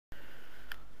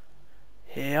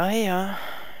Ja, ja.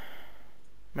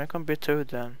 Men jeg kan bytte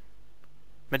ut den.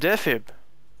 Med defib.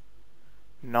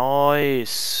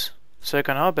 Nice. Så jeg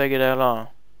kan ha begge deler.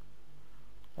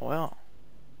 Åja.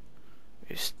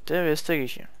 Det visste jeg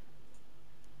ikke.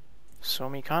 Så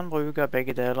vi kan bruke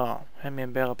begge deler. Har vi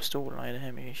en bedre pistol? Nei, det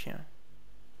har vi ikke.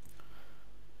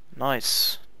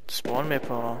 Nice. Spawner vi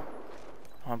på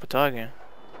han på taget.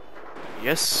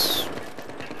 Yes.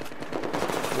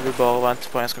 Vil du bare vente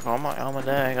på en skal komme? Ja, men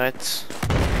det er greit.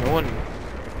 Noen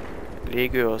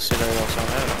liker jo å si det og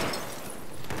sånn her da.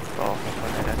 Bare hoppe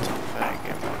ned dette, for jeg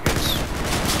er magisk.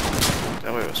 Det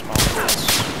var jo smart.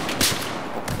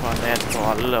 Hoppa ned på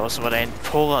alle, og så var det en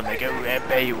foran meg. Jeg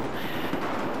ble jo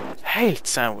helt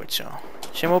sandwichet.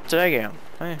 Kjem opp til deg igjen.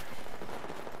 Hei.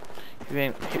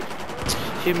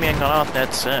 Hiv meg en granat ned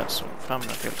til seg, så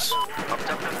 500 kills.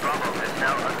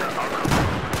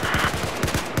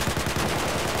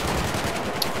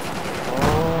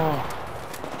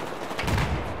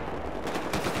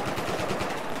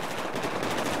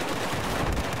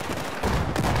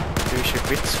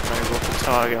 Vits, men jeg går på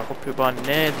taget. Jeg hopper jo bare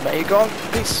ned med en gang.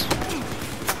 Please.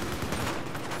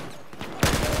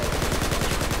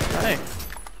 Nei.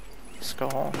 Skal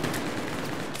ha.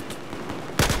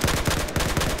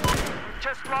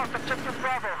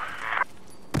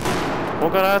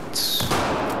 Hugger det.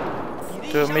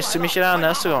 Du mister meg ikke der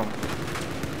neste gang.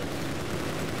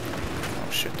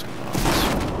 Åh, shit.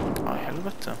 Hva i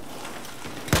helvete?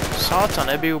 Satan,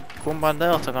 jeg blir jo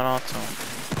bombardert av granater.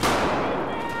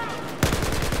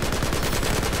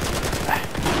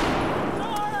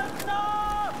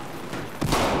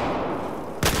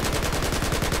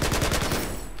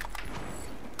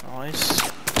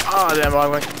 Det er bare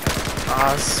meg.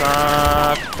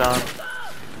 Satan.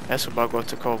 Jeg skal bare gå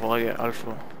til cover. Jeg er alt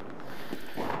for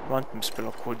vant med å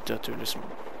spille kode at du liksom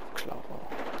klarer å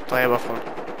dreie i hvert fall.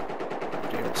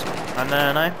 Men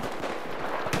nei.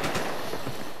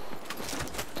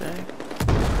 Det.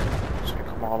 Skal jeg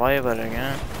komme av vei ved deg,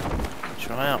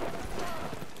 Kjør her.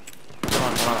 Det var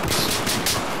en granat.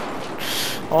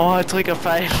 Jeg trykker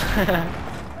feil.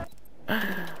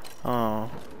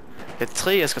 Det er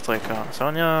 3 jeg skal trykke.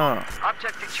 Sånn, ja.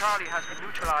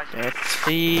 Det er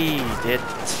 3. Det er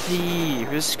 3.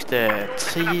 Husk det.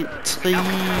 3.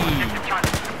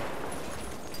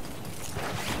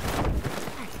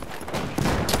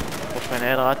 Hopper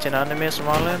ned rett til en enemy som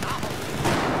vanlig.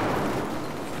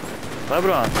 Dreper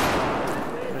du han?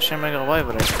 Nå kommer jeg å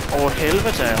revive deg.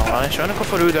 Helvete, ja. Jeg skjønner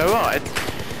hvorfor du døde. Jeg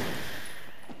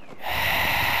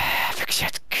fikk ikke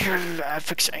et kull. Jeg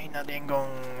fikk ikke en av de en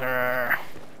gang.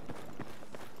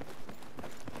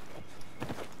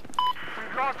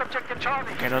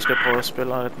 Ok, nå skal jeg prøve å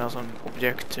spille litt mer sånn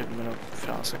objektiv, men det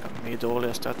er sikkert mye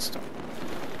dårlige stats da.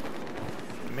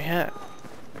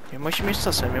 Vi må ikke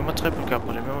miste seg, vi må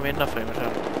trippelkappe det, vi må vinne for meg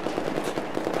selv.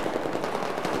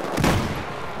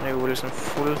 Det er jo liksom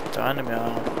fullt av enemy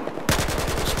her.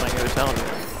 Sprenger ut her.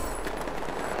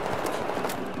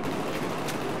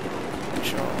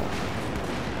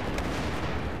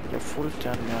 Det er fullt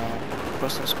av enemy her.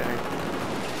 Hvordan skal jeg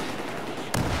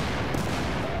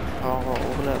klare å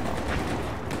overleve?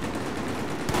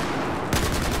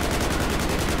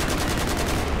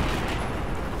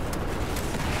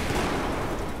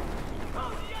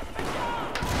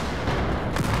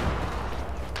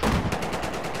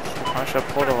 Kanskje jeg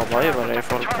prøver å revive det i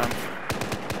folken.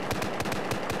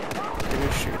 Det er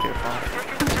jo sjukt i faen.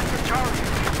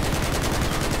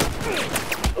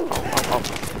 Au.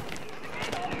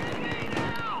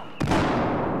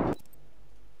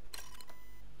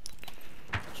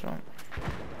 Sånn.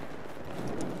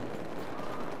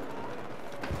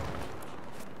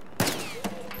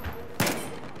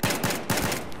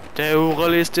 Det er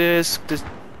urealistisk.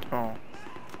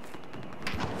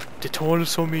 Det tåler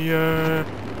så mye.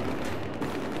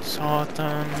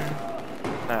 Satan.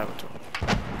 Nei, vet du.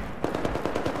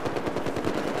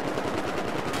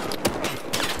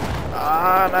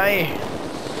 Nei.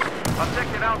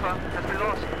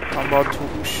 Han bare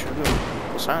tok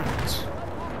 20%.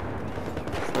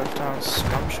 Følte han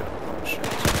skamkjøp. Oh,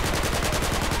 shit.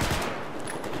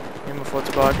 Vi må få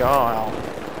tilbake A, ja.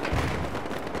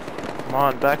 Come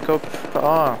on, back up på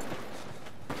A.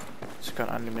 Så kan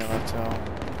han endelig mer rett her.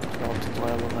 Klart til å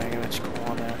dreve meg, jeg vet ikke hvor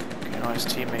han er. Nice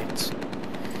teammate.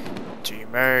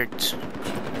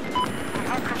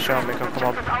 Se om vi kan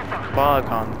komme bak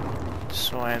han.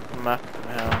 Så en på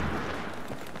mappen her.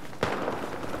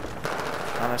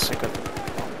 Han er sikkert...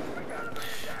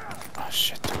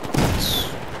 shit.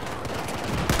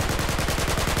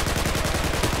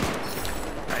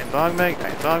 En bak meg.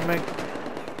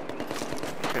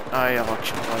 Okay. Nei, jeg var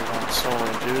ikke noe bak han.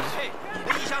 Sorry, dude.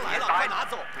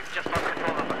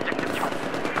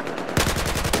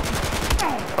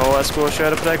 jeg skulle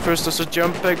kjøre på deg først, og så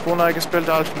jumper jeg på når jeg har spilt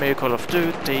alt for mye Call of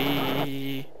Duty.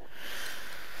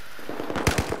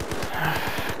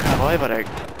 Hva var det?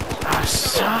 Ah,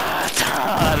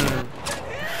 satan!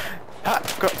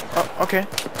 Ok.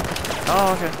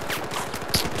 Ok.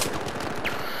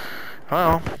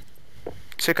 Ja.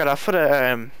 Sikkert derfor det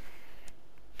er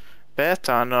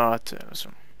beta nå at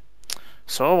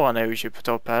serveren er jo ikke på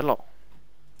topp heller.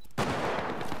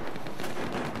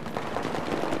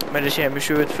 Men det kommer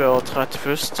ikke ut før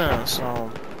 31. Så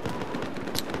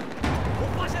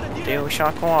det er jo ikke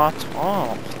akkurat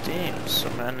rart,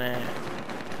 men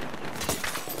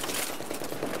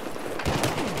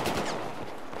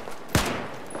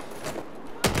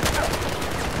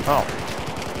ja.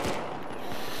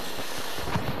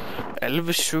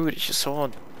 11-7 er ikke så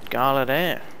gale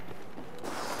det.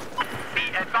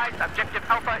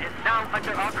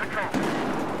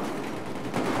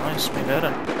 Nice, mye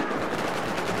bedre.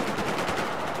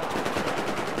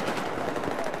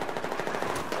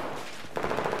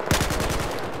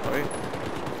 Oi.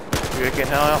 Du gikk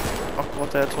inn her, ja.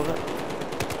 Akkurat det jeg trodde.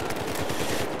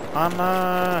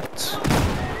 Annet.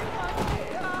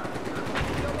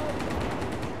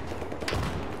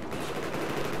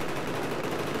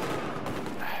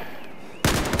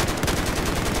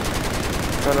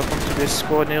 Jeg føler på til å bli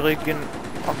skåret i ryggen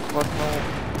akkurat nå.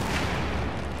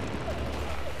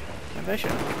 Jeg vet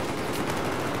ikke.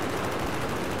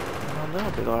 Men det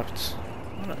har blitt drept.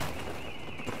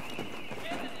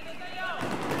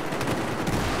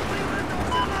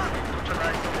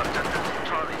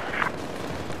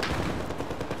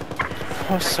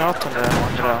 Å, satan, det er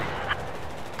mange der.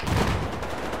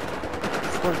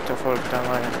 Folk og folk den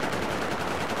veien.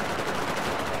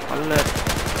 Alle...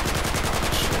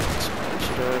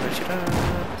 Ikke det.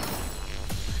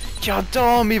 Ja da,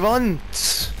 vi vant!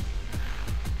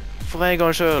 For en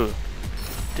gang selv.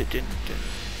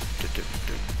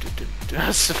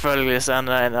 Selvfølgelig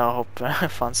sender jeg der oppe.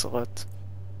 Faen så rødt.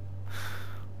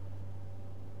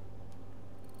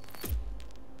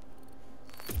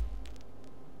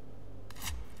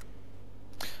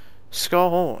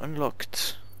 Skaro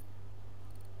unlocked.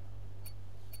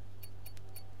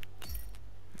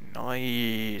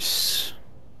 Nice.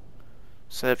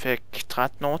 Så jeg fikk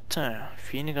 13,8.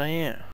 Fine greier.